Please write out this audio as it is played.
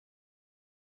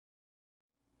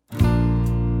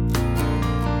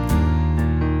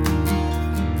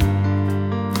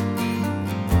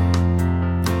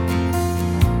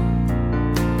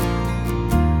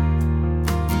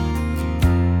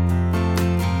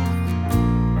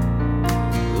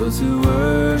Those who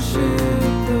worship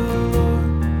the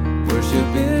Lord,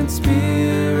 worship in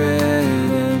spirit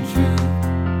and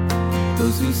truth.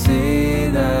 Those who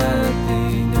say that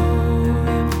they know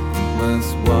Him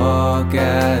must walk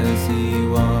as He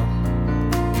walked.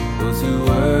 Those who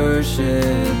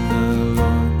worship the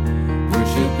Lord,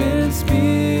 worship in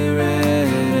spirit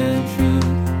and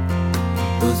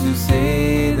truth. Those who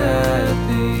say that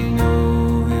they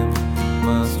know Him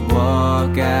must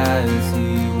walk as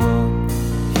He walked.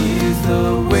 He is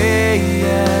the way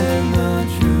and the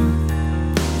truth,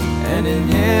 and in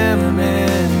Him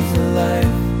is the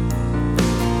life.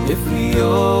 If we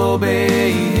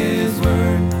obey His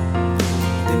word,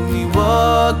 then we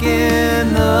walk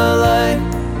in the light.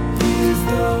 He is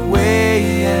the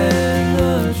way and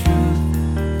the truth,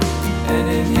 and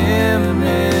in Him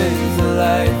is the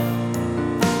life.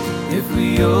 If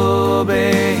we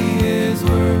obey His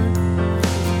word,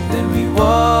 then we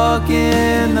walk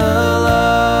in the light.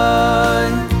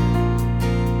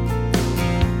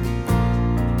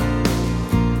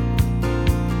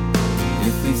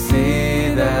 If we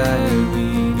say that we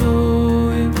know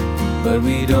Him, but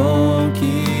we don't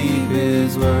keep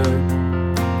His word,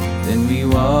 then we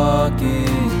walk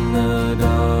in the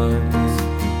darkness,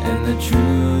 and the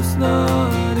truth's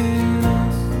not in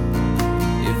us.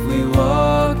 If we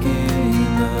walk in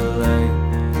the light,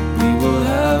 we will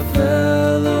have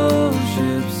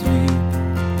fellowship sweet,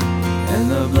 and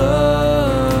the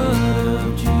blood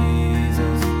of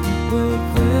Jesus will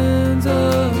cleanse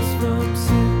us from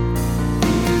sin.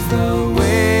 He is the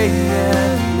way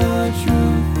and the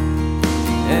truth,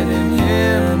 and in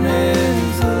Him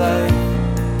is the life.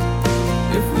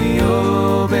 If we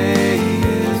obey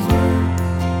His word,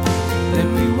 then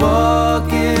we walk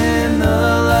in the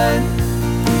light.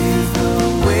 He is the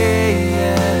way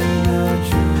and the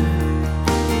truth,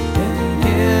 and in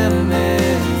Him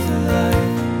is the life.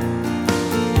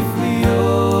 If we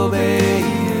obey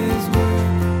His word,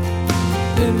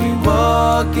 then we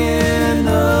walk in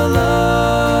the light.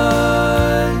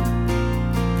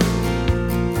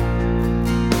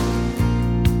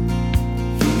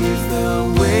 He is the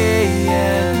way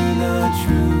and the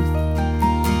truth,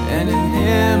 and in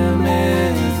Him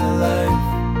is the life.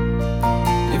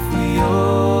 If we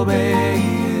obey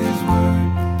His word,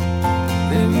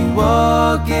 then we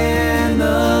walk in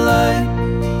the light.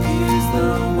 He is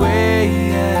the way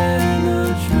and the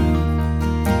truth,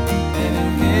 and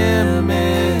in Him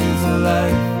is the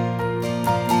life.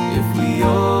 If we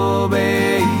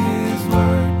obey His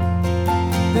word,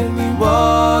 then we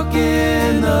walk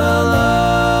in the light.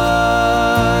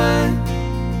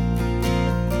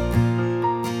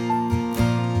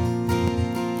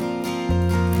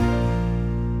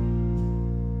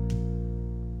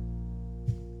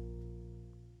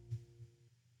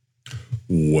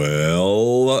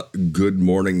 Well, good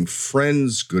morning,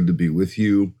 friends. Good to be with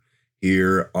you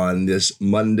here on this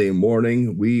Monday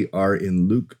morning. We are in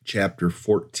Luke chapter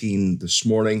 14 this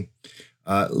morning,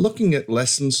 looking at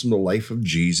lessons from the life of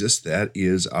Jesus. That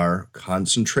is our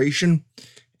concentration,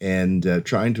 and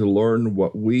trying to learn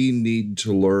what we need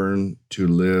to learn to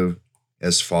live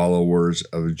as followers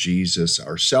of Jesus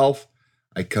ourselves.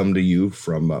 I come to you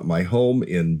from my home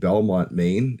in Belmont,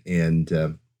 Maine,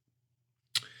 and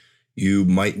you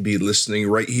might be listening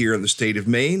right here in the state of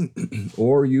Maine,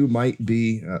 or you might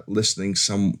be listening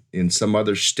in some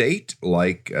other state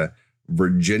like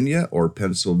Virginia or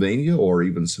Pennsylvania, or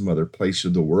even some other place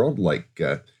of the world like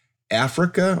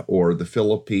Africa or the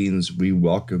Philippines. We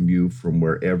welcome you from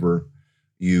wherever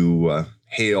you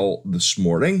hail this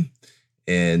morning.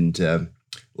 And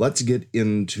let's get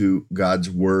into God's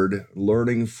Word,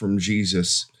 learning from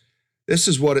Jesus. This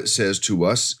is what it says to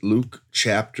us, Luke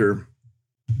chapter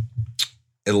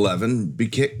 11,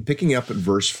 picking up at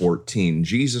verse 14.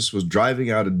 Jesus was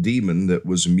driving out a demon that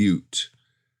was mute.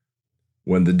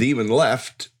 When the demon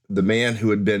left, the man who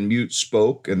had been mute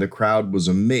spoke, and the crowd was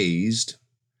amazed.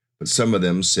 But some of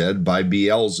them said, "By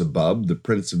Beelzebub, the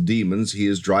prince of demons, he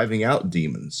is driving out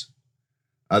demons."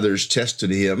 Others tested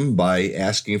him by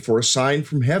asking for a sign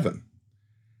from heaven.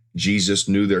 Jesus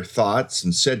knew their thoughts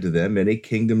and said to them, "Any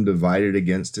kingdom divided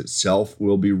against itself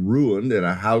will be ruined, and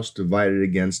a house divided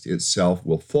against itself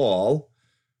will fall.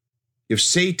 If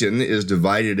Satan is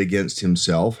divided against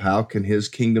himself, how can his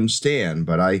kingdom stand?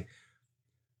 But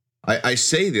I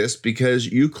say this because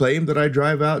you claim that I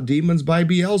drive out demons by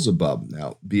Beelzebub."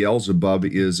 Now, Beelzebub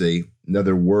is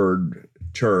another word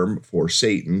term for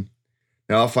Satan.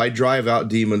 Now, if I drive out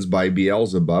demons by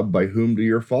Beelzebub, by whom do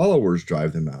your followers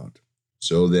drive them out?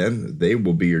 So then they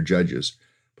will be your judges.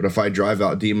 But if I drive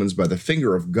out demons by the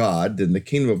finger of God, then the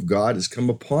kingdom of God has come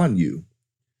upon you.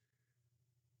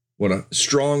 When a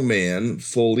strong man,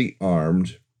 fully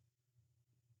armed,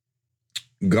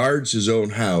 guards his own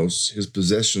house, his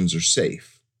possessions are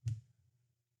safe.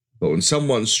 But when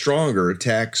someone stronger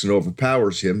attacks and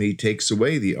overpowers him, he takes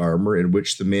away the armor in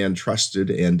which the man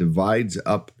trusted and divides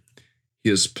up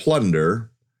his plunder.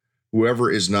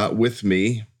 Whoever is not with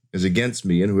me is against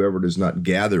me, and whoever does not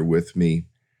gather with me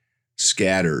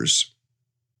scatters.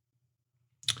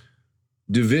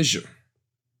 Division.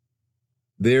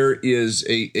 There is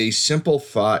a simple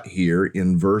thought here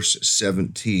in verse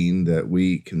 17 that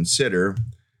we consider,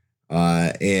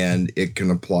 and it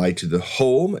can apply to the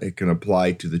home, it can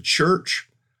apply to the church,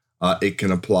 it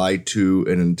can apply to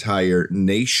an entire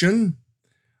nation,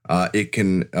 it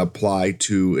can apply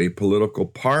to a political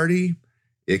party,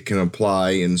 it can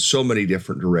apply in so many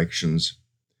different directions.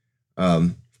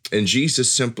 And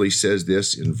Jesus simply says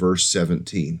this in verse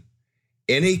 17.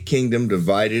 Any kingdom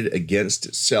divided against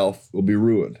itself will be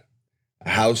ruined. A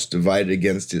house divided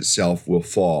against itself will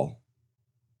fall.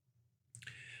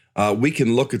 We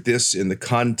can look at this in the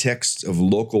context of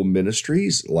local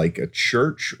ministries like a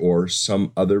church or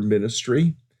some other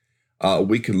ministry.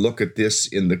 We can look at this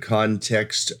in the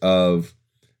context of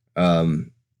the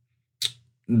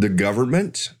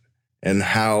government and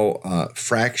how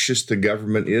fractious the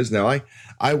government is. Now,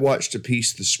 I watched a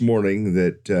piece this morning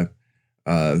that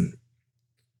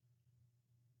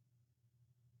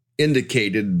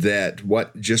indicated that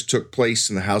what just took place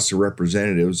in the House of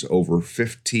Representatives, over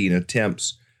 15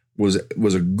 attempts, was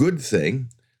a good thing.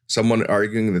 Someone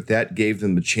arguing that gave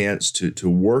them the chance to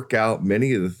work out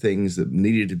many of the things that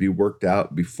needed to be worked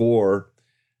out before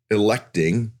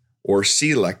electing or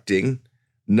selecting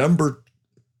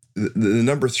the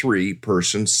number 3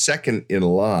 person, second in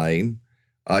line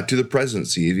to the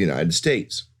presidency of the United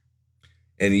States.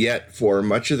 And yet, for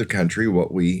much of the country,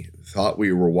 what we thought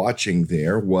we were watching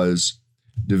there was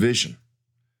division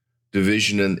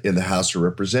in the House of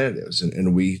Representatives.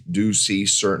 And we do see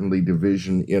certainly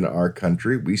division in our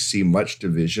country. We see much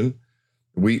division.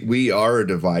 We are a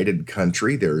divided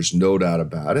country. There's no doubt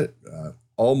about it.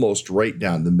 Almost right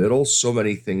down the middle. So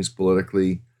many things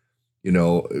politically.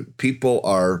 People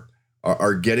are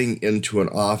getting into an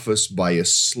office by a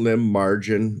slim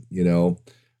margin,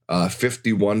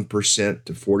 51%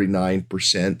 to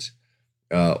 49%,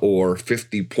 or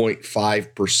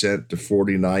 50.5% to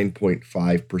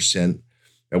 49.5%.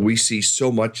 And we see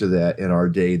so much of that in our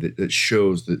day that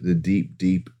shows the deep,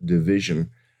 deep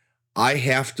division. I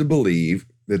have to believe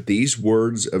that these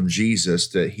words of Jesus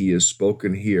that he has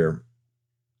spoken here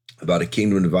about a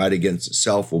kingdom divided against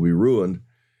itself will be ruined,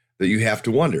 that you have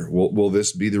to wonder, will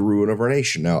this be the ruin of our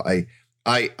nation? Now,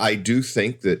 I do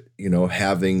think that,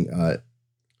 having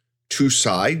two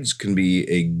sides can be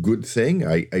a good thing.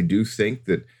 I do think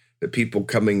that people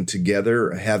coming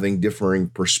together, having differing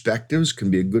perspectives can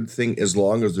be a good thing as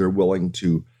long as they're willing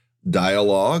to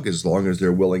dialogue, as long as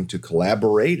they're willing to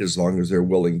collaborate, as long as they're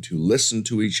willing to listen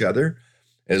to each other,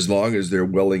 as long as they're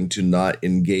willing to not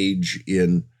engage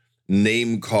in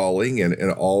name calling and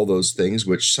all those things,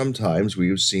 which sometimes we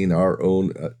have seen our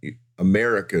own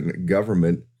American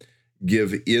government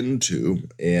give into,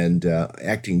 and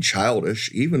acting childish,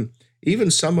 even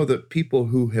some of the people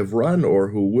who have run or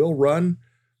who will run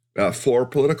for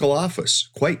political office,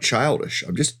 quite childish.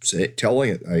 I'm just telling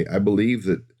it. I believe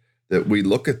that we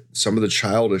look at some of the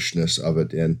childishness of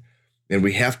it, and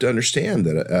we have to understand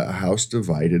that a house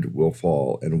divided will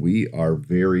fall, and we are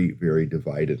very, very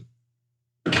divided.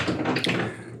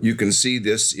 You can see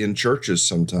this in churches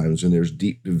sometimes when there's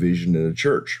deep division in a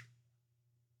church.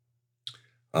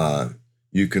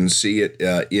 You can see it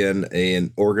in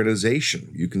an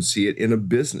organization. You can see it in a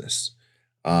business.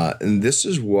 And this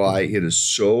is why it is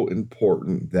so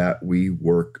important that we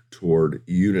work toward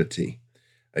unity.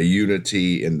 A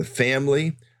unity in the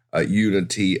family, a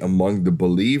unity among the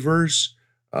believers,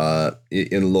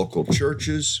 in local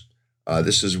churches.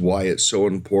 This is why it's so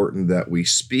important that we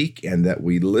speak and that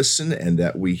we listen and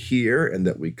that we hear and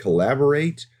that we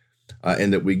collaborate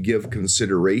and that we give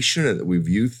consideration and that we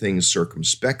view things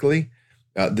circumspectly.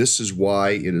 This is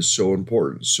why it is so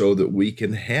important, so that we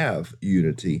can have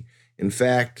unity. In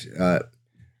fact,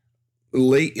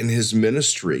 late in his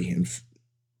ministry, in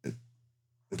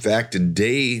fact, a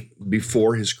day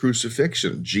before his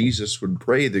crucifixion, Jesus would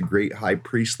pray the great high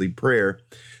priestly prayer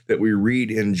that we read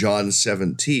in John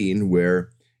 17,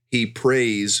 where he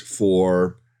prays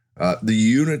for the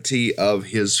unity of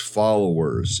his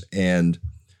followers. And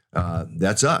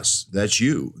that's us, that's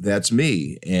you, that's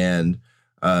me. And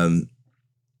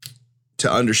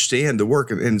to understand the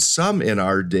work, and some in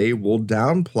our day will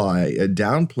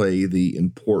downplay the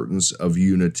importance of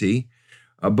unity,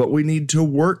 but we need to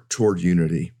work toward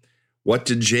unity. What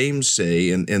did James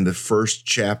say in the first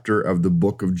chapter of the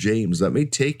book of James? Let me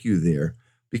take you there.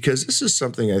 because this is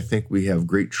something I think we have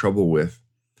great trouble with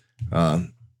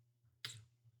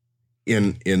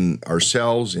in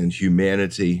ourselves and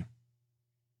humanity.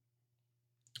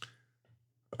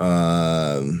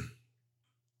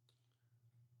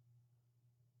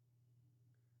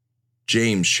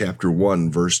 James chapter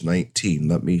 1, verse 19.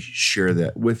 Let me share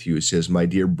that with you. It says, "My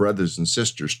dear brothers and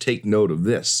sisters, take note of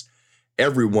this.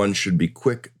 Everyone should be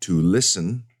quick to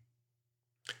listen,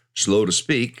 slow to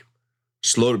speak,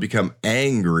 slow to become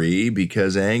angry,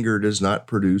 because anger does not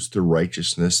produce the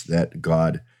righteousness that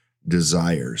God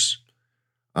desires."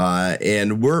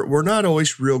 And we're not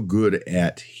always real good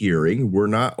at hearing. We're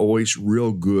not always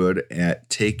real good at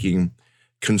taking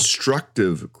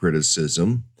constructive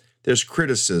criticism. There's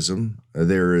criticism,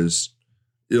 there is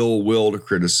ill-willed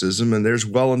criticism, and there's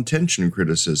well-intentioned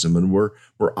criticism, and we're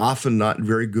often not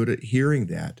very good at hearing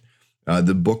that.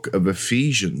 The book of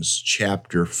Ephesians,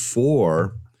 chapter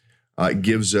 4,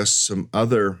 gives us some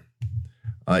other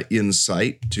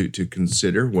insight to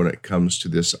consider when it comes to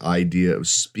this idea of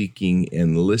speaking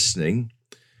and listening.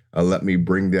 Let me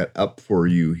bring that up for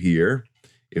you here.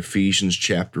 Ephesians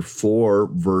chapter 4,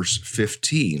 verse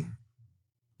 15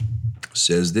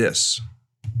 says this: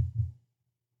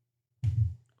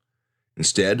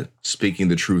 "Instead, speaking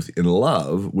the truth in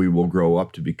love, we will grow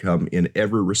up to become in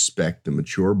every respect the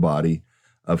mature body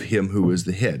of him who is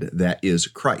the head, that is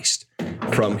Christ.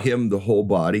 From him the whole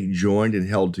body, joined and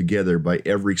held together by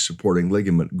every supporting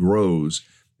ligament, grows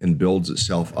and builds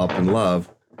itself up in love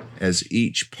as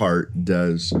each part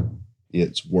does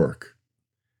its work."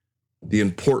 The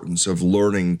importance of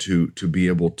learning to be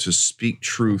able to speak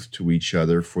truth to each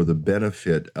other for the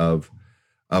benefit of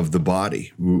the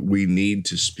body. We need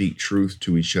to speak truth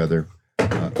to each other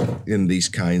in these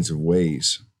kinds of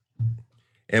ways.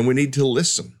 And we need to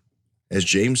listen. As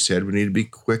James said, we need to be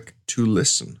quick to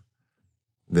listen.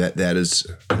 That is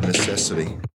a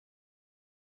necessity.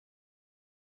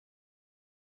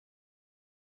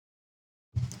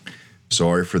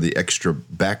 Sorry for the extra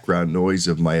background noise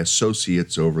of my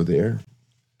associates over there.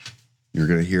 You're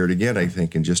going to hear it again, I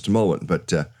think, in just a moment. But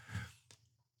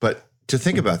to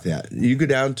think about that, you go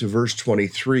down to verse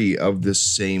 23 of this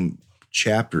same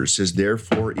chapter. It says,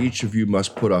 "Therefore, each of you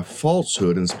must put off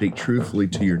falsehood and speak truthfully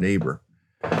to your neighbor,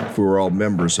 for we're all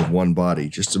members of one body."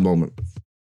 Just a moment.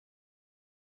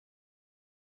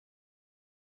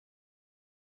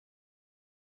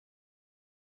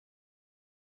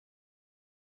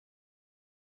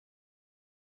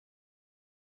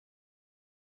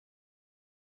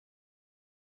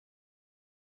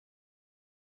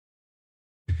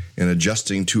 And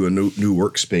adjusting to a new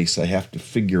workspace, I have to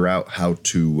figure out how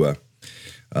to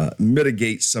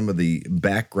mitigate some of the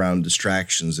background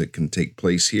distractions that can take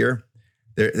place here.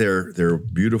 They're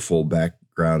beautiful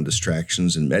background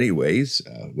distractions in many ways,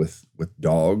 with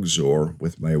dogs or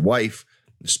with my wife,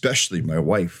 especially my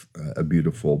wife, a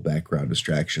beautiful background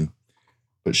distraction.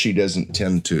 But she doesn't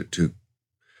tend to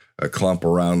clomp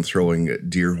around throwing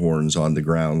deer horns on the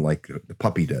ground like the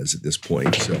puppy does at this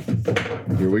point. So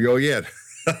here we go again.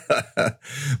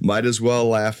 Might as well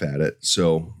laugh at it.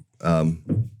 So, but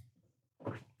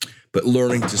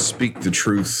learning to speak the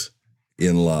truth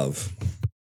in love.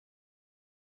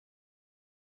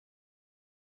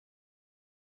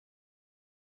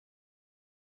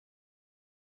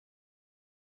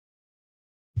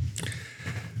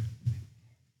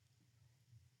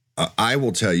 I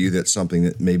will tell you that's something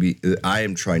that maybe I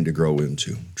am trying to grow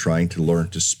into, trying to learn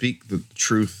to speak the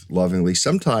truth lovingly.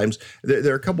 Sometimes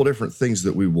there are a couple different things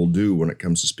that we will do when it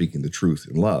comes to speaking the truth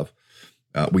in love.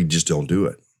 We just don't do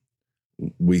it.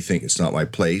 We think it's not my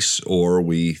place, or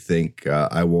we think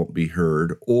I won't be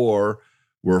heard, or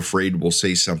we're afraid we'll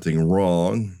say something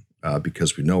wrong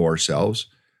because we know ourselves.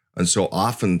 And so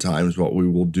oftentimes what we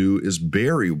will do is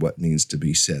bury what needs to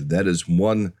be said. That is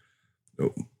one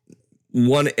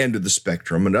end of the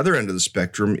spectrum. Another end of the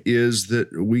spectrum is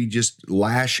that we just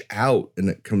lash out, and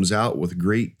it comes out with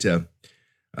great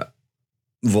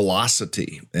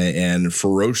velocity and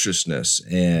ferociousness.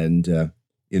 And,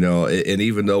 and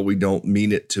even though we don't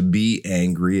mean it to be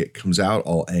angry, it comes out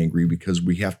all angry because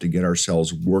we have to get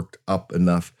ourselves worked up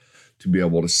enough to be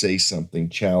able to say something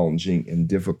challenging and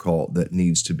difficult that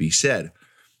needs to be said.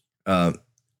 And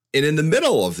in the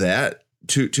middle of that,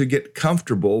 to get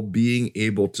comfortable being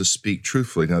able to speak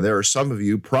truthfully. Now, there are some of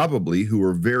you probably who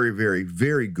are very, very,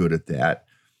 very good at that.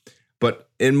 But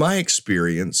in my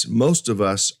experience, most of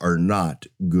us are not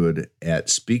good at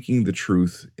speaking the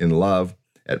truth in love,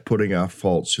 at putting off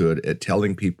falsehood, at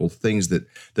telling people things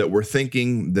that we're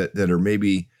thinking that are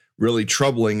maybe really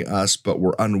troubling us, but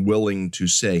we're unwilling to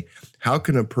say. How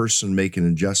can a person make an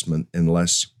adjustment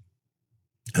unless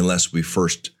we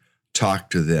first talk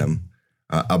to them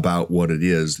about what it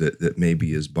is that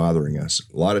maybe is bothering us.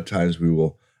 A lot of times we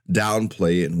will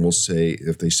downplay it and we'll say,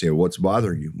 if they say, what's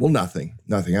bothering you? Well, nothing,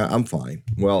 I'm fine.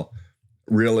 Well,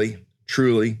 really,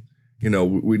 truly,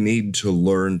 we need to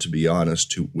learn to be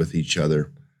honest with each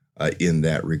other in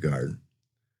that regard.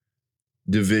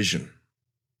 Division.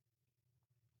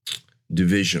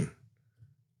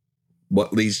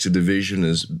 What leads to division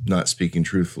is not speaking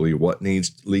truthfully. What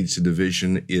leads to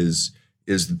division is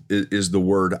the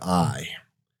word I.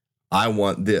 I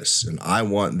want this, and I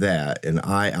want that, and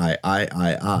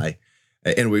I.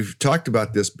 And we've talked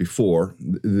about this before.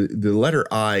 The letter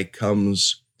I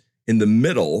comes in the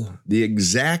middle, the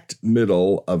exact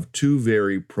middle of two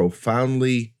very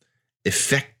profoundly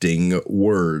affecting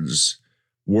words,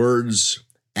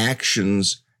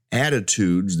 actions,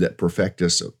 attitudes that affect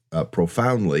us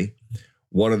profoundly.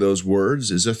 One of those words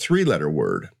is a 3-letter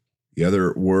word. The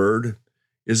other word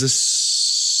is a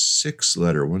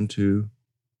 6-letter, 1, 2,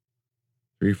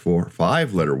 3, 4,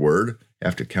 5-letter word. I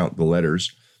have to count the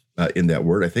letters in that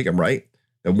word. I think I'm right.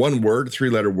 And one word,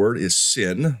 3-letter word, is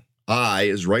sin. I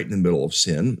is right in the middle of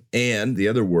sin. And the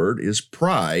other word is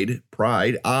pride.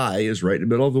 I is right in the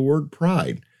middle of the word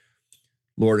pride.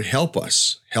 Lord, help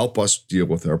us. Help us deal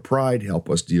with our pride. Help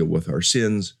us deal with our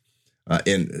sins,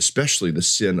 and especially the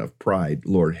sin of pride.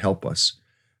 Lord, help us.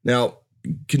 Now,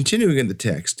 continuing in the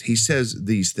text, he says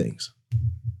these things.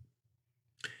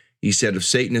 He said, if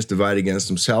Satan is divided against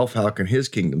himself, how can his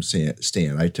kingdom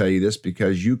stand? I tell you this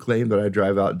because you claim that I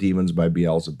drive out demons by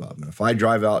Beelzebub. And if I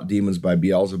drive out demons by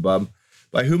Beelzebub,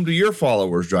 by whom do your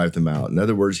followers drive them out? In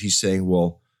other words, he's saying,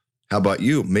 well, how about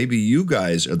you? Maybe you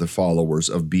guys are the followers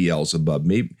of Beelzebub.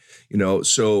 Maybe,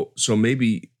 so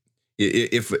maybe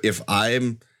if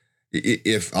I'm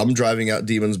driving out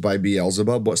demons by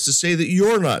Beelzebub, what's to say that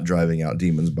you're not driving out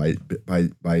demons by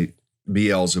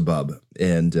Beelzebub?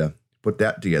 And put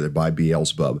that together, by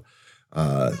Beelzebub.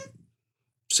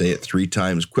 Say it 3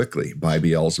 times quickly. By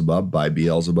Beelzebub, by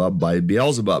Beelzebub, by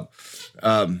Beelzebub.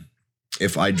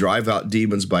 If I drive out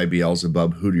demons by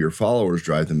Beelzebub, who do your followers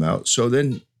drive them out? So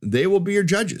then they will be your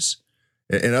judges.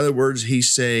 In other words,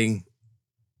 he's saying,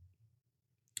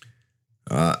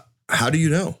 how do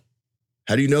you know?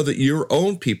 How do you know that your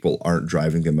own people aren't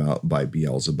driving them out by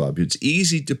Beelzebub? It's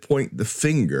easy to point the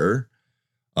finger.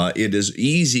 It is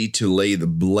easy to lay the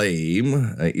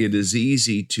blame. It is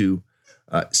easy to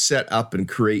set up and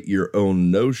create your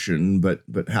own notion. But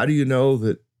how do you know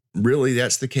that really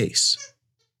that's the case?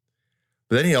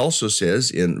 But then he also says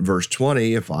in verse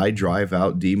 20, if I drive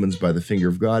out demons by the finger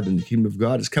of God, then the kingdom of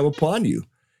God has come upon you.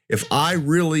 If I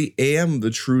really am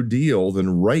the true deal,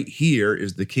 then right here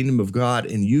is the kingdom of God,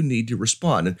 and you need to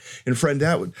respond. And friend,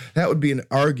 that would be an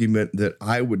argument that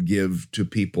I would give to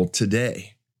people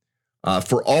today.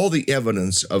 For all the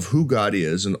evidence of who God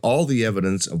is and all the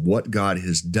evidence of what God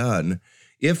has done,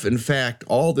 if in fact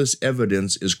all this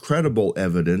evidence is credible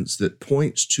evidence that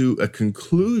points to a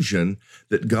conclusion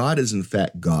that God is in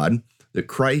fact God, that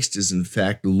Christ is in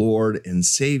fact Lord and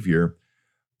Savior,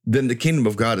 then the kingdom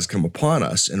of God has come upon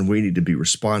us and we need to be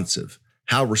responsive.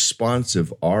 How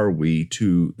responsive are we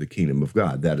to the kingdom of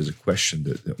God? That is a question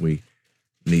that we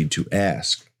need to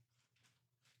ask.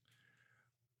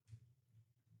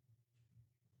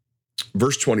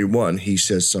 Verse 21, he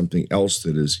says something else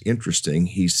that is interesting.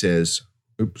 He says,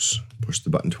 push the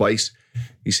button twice.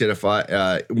 He said,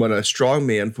 when a strong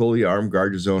man fully armed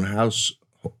guards his own house,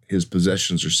 his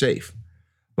possessions are safe.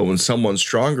 But when someone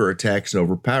stronger attacks and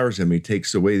overpowers him, he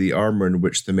takes away the armor in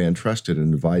which the man trusted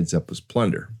and divides up his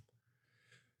plunder.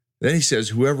 Then he says,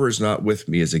 whoever is not with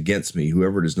me is against me.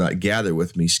 Whoever does not gather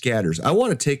with me scatters. I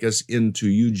want to take us into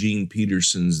Eugene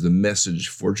Peterson's The Message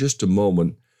for just a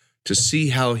moment to see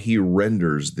how he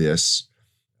renders this,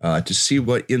 to see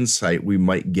what insight we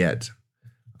might get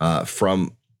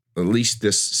from at least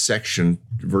this section,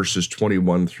 verses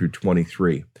 21 through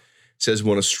 23. It says,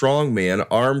 when a strong man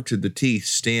armed to the teeth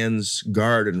stands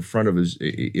guard in front of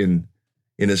in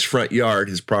his front yard,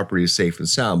 his property is safe and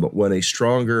sound. But when a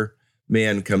stronger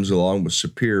man comes along with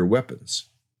superior weapons,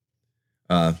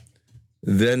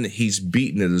 then he's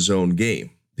beaten at his own game.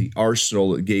 The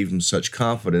arsenal that gave him such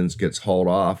confidence gets hauled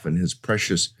off and his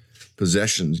precious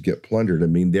possessions get plundered. I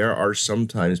mean, there are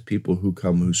sometimes people who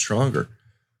come who's stronger.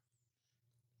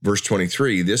 Verse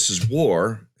 23, this is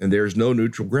war and there's no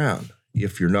neutral ground.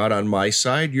 If you're not on my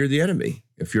side, you're the enemy.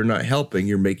 If you're not helping,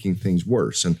 you're making things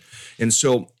worse. And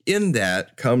so in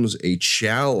that comes a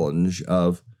challenge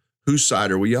of whose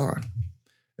side are we on?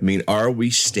 I mean, are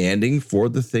we standing for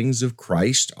the things of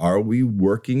Christ? Are we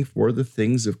working for the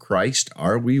things of Christ?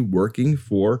 Are we working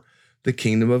for the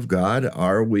kingdom of God?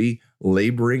 Are we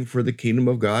laboring for the kingdom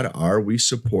of God? Are we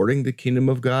supporting the kingdom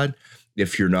of God?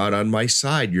 If you're not on my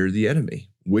side, you're the enemy.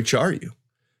 Which are you?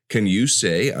 Can you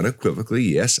say unequivocally,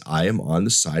 yes, I am on the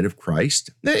side of Christ?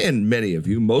 And many of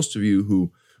you, most of you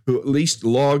who at least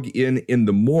log in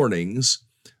the mornings,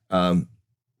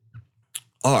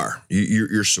 are.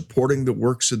 You're supporting the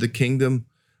works of the kingdom.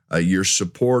 You're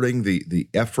supporting the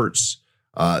efforts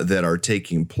that are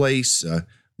taking place.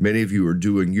 Many of you are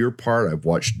doing your part. I've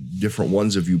watched different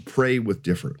ones of you pray with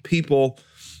different people.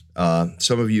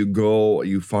 Some of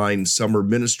you find summer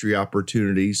ministry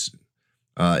opportunities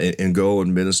and go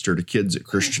and minister to kids at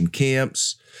Christian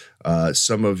camps.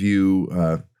 Some of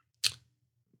you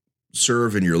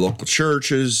serve in your local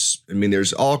churches. I mean,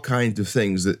 there's all kinds of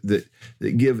things that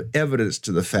give evidence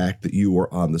to the fact that you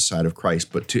are on the side of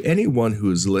Christ. But to anyone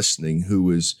who is listening, who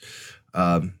is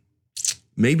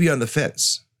maybe on the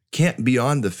fence, can't be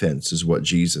on the fence is what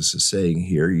Jesus is saying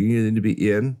here. You need to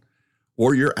be in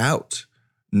or you're out.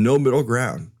 No middle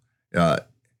ground.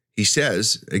 He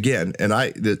says, again, and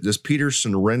this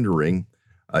Peterson rendering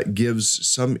gives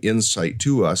some insight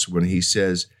to us when he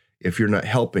says, if you're not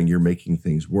helping, you're making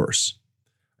things worse.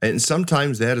 And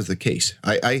sometimes that is the case.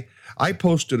 I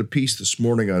posted a piece this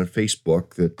morning on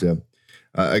Facebook that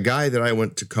a guy that I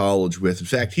went to college with, in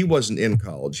fact, he wasn't in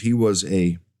college. He was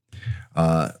a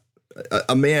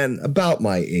man about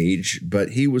my age, but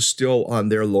he was still on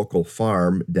their local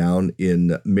farm down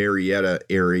in Marietta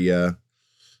area,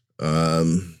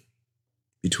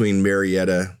 between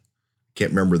Marietta,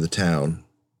 can't remember the town,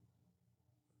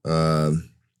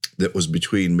 that was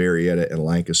between Marietta and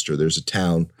Lancaster. There's a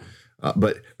town.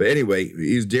 But anyway,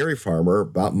 he's a dairy farmer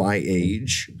about my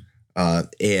age. So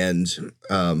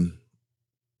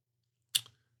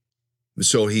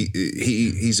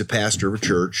he's a pastor of a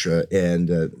church,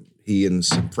 and he and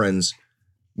some friends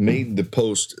made the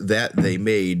post that they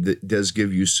made that does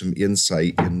give you some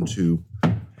insight into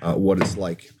what it's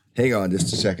like. Hang on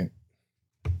just a second.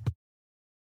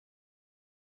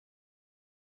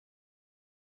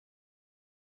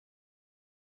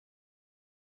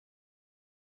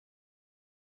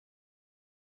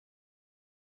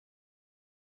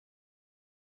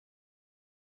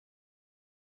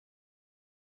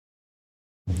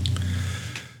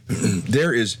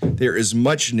 There is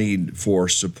much need for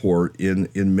support in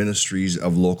ministries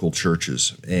of local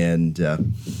churches, and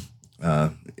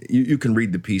you can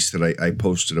read the piece that I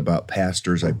posted about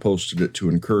pastors. I posted it to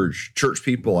encourage church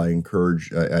people.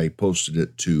 I posted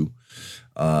it to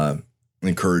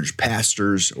encourage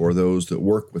pastors or those that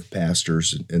work with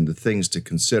pastors and the things to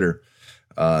consider.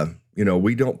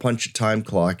 We don't punch a time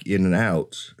clock in and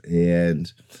out,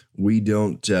 and we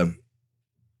don't.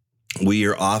 We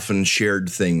are often shared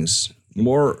things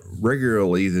more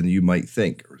regularly than you might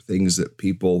think, or things that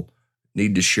people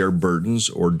need to share burdens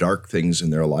or dark things in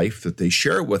their life that they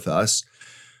share with us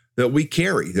that we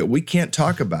carry, that we can't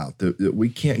talk about, that we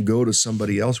can't go to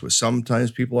somebody else with. Sometimes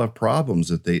people have problems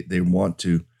that they want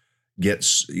to get,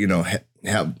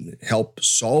 have help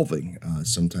solving.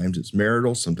 Sometimes it's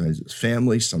marital, sometimes it's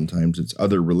family, sometimes it's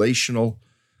other relational.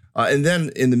 And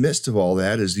then in the midst of all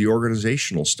that is the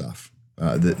organizational stuff.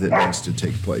 That needs to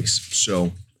take place.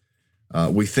 So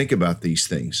we think about these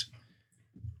things.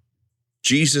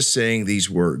 Jesus saying these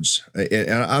words, and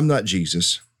I'm not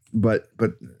Jesus, but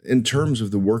in terms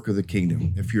of the work of the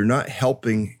kingdom, if you're not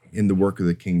helping in the work of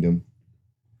the kingdom,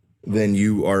 then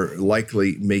you are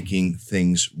likely making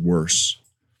things worse.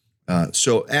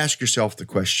 So ask yourself the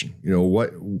question,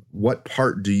 what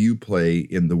part do you play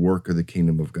in the work of the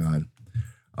kingdom of God?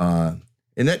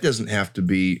 And that doesn't have to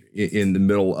be in the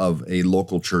middle of a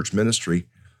local church ministry.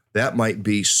 That might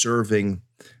be serving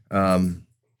from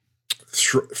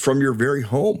your very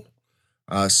home.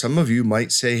 Some of you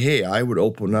might say, hey, I would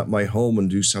open up my home and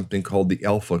do something called the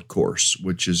Alpha course,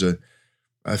 which is a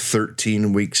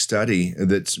 13-week study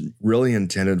that's really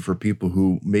intended for people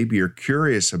who maybe are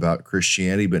curious about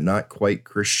Christianity, but not quite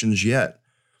Christians yet.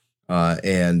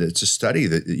 And it's a study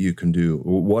that you can do.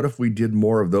 What if we did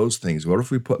more of those things? What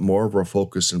if we put more of our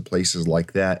focus in places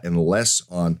like that and less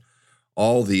on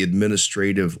all the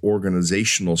administrative,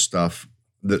 organizational stuff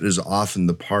that is often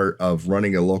the part of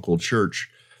running a local church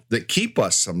that keep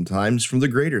us sometimes from the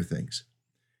greater things?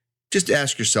 Just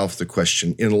ask yourself the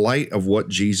question, in light of what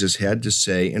Jesus had to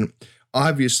say, and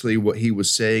obviously what he was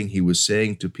saying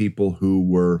to people who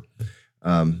were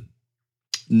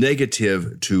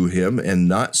negative to him and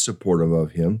not supportive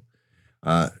of him.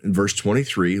 In verse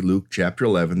 23, Luke chapter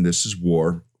 11, this is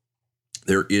war.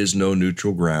 There is no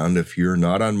neutral ground. If you're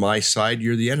not on my side,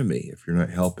 you're the enemy. If you're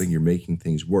not helping, you're making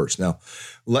things worse. Now,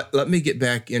 let me get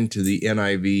back into the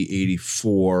NIV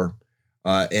 84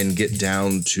 and get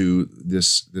down to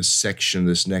this section,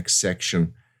 this next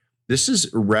section. This is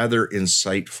rather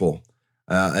insightful,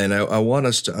 and I want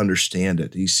us to understand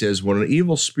it. He says, when an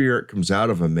evil spirit comes out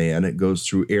of a man, it goes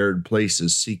through arid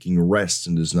places seeking rest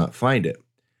and does not find it.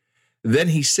 Then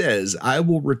he says, I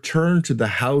will return to the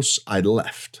house I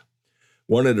left.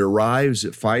 When it arrives,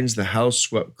 it finds the house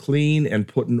swept clean and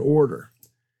put in order.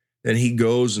 Then he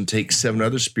goes and takes 7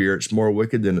 other spirits more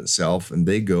wicked than itself, and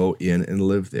they go in and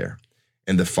live there.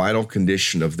 And the final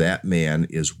condition of that man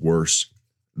is worse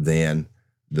than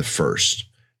the first.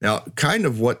 Now, kind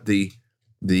of what the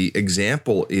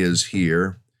example is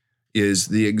here is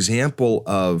the example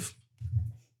of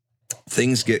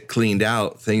things get cleaned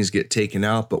out, things get taken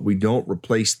out, but we don't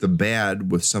replace the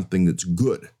bad with something that's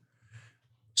good.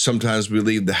 Sometimes we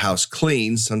leave the house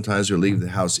clean, sometimes we leave the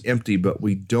house empty, but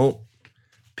we don't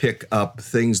pick up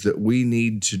things that we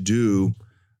need to do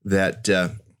that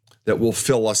will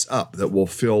fill us up, that will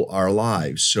fill our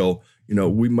lives. So,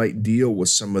 we might deal with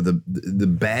some of the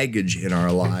baggage in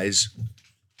our lives,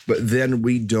 but then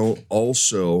we don't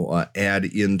also add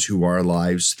into our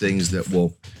lives things that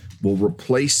will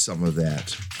replace some of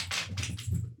that.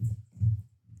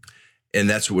 And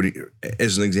that's what,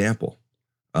 as an example,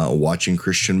 watching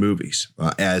Christian movies,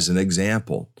 as an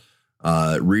example,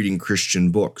 reading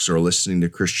Christian books or listening to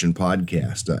Christian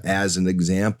podcasts, as an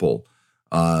example,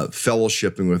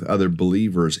 fellowshipping with other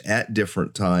believers at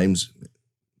different times,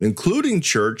 including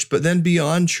church, but then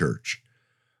beyond church.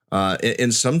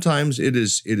 And sometimes it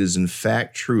is in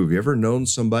fact true. Have you ever known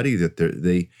somebody that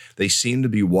they seem to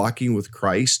be walking with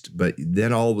Christ, but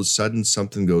then all of a sudden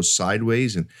something goes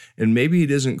sideways, and maybe it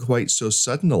isn't quite so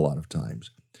sudden a lot of times.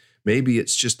 Maybe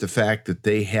it's just the fact that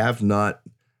they have not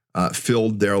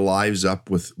filled their lives up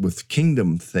with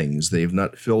kingdom things. They've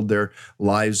not filled their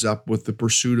lives up with the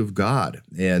pursuit of God.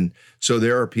 And so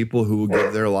there are people who will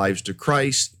give their lives to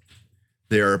Christ.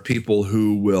 There are people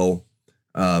who will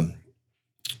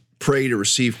pray to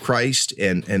receive Christ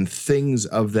and things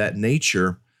of that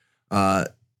nature,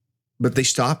 but they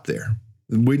stop there.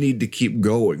 We need to keep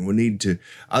going. We need to,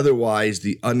 otherwise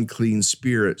the unclean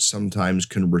spirit sometimes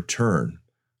can return.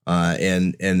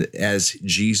 And as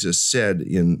Jesus said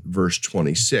in verse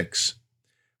 26,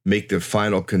 make the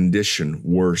final condition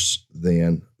worse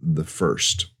than the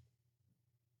first.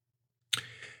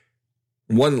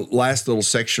 One last little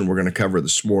section we're going to cover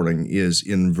this morning is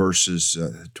in verses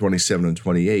 27 and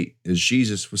 28. As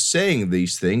Jesus was saying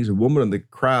these things, a woman in the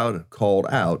crowd called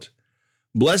out,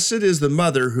 "Blessed is the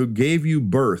mother who gave you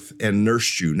birth and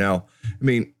nursed you." Now,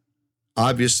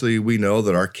 obviously, we know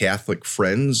that our Catholic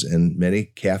friends and many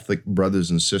Catholic brothers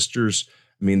and sisters,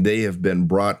 they have been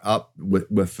brought up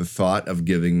with the thought of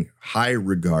giving high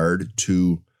regard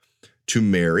to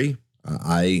Mary.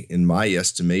 In my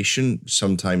estimation,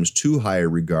 sometimes too high a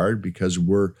regard, because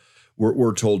we're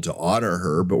told to honor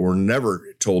her, but we're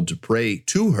never told to pray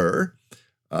to her.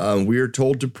 We are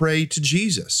told to pray to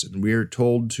Jesus, and we are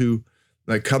told to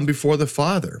come before the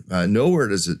Father. Nowhere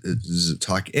does it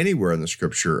talk anywhere in the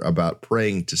Scripture about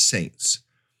praying to saints.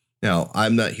 Now,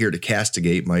 I'm not here to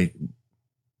castigate my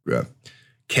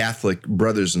Catholic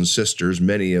brothers and sisters,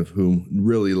 many of whom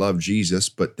really love Jesus,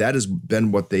 but that has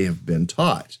been what they have been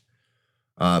taught.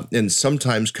 And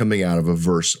sometimes coming out of a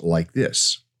verse like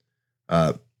this,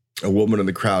 a woman in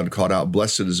the crowd called out,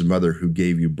 "Blessed is the mother who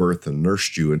gave you birth and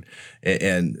nursed you."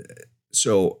 And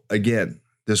so again,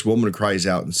 this woman cries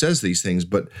out and says these things,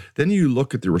 but then you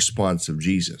look at the response of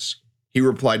Jesus. He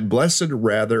replied, "Blessed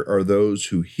rather are those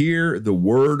who hear the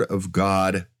word of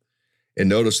God," and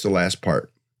notice the last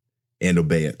part, "and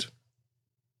obey it."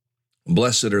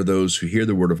 Blessed are those who hear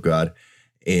the word of God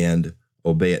and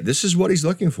obey it. This is what he's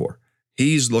looking for.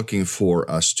 He's looking for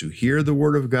us to hear the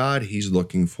word of God. He's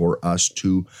looking for us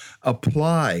to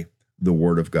apply the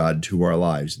word of God to our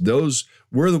lives.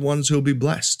 We're the ones who will be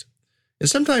blessed. And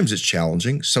sometimes it's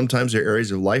challenging. Sometimes there are areas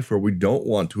of life where we don't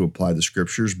want to apply the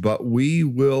scriptures, but we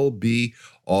will be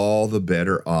all the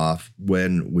better off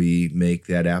when we make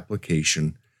that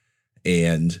application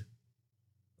and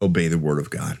obey the word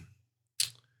of God.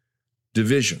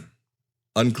 Division,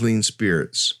 unclean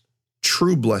spirits,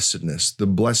 true blessedness,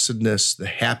 the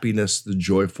happiness, the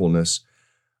joyfulness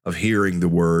of hearing the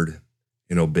word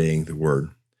and obeying the word.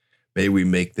 May we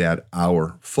make that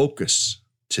our focus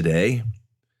today.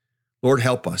 Lord,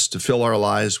 help us to fill our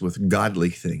lives with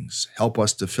godly things. Help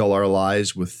us to fill our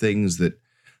lives with things that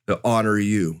honor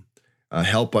you.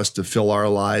 Help us to fill our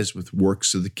lives with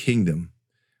works of the kingdom.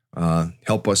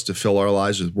 Help us to fill our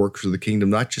lives with works of the kingdom,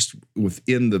 not just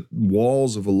within the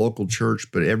walls of a local church,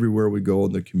 but everywhere we go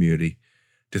in the community,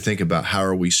 to think about how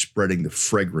are we spreading the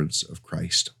fragrance of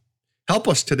Christ. Help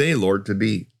us today, Lord, to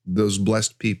be those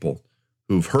blessed people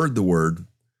who've heard the word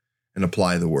and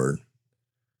apply the word,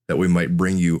 that we might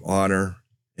bring you honor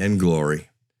and glory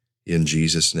in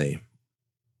Jesus' name.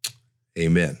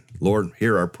 Amen. Lord,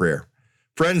 hear our prayer.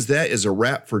 Friends, that is a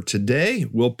wrap for today.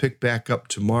 We'll pick back up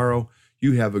tomorrow.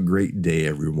 You have a great day,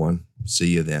 everyone.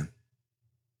 See you then.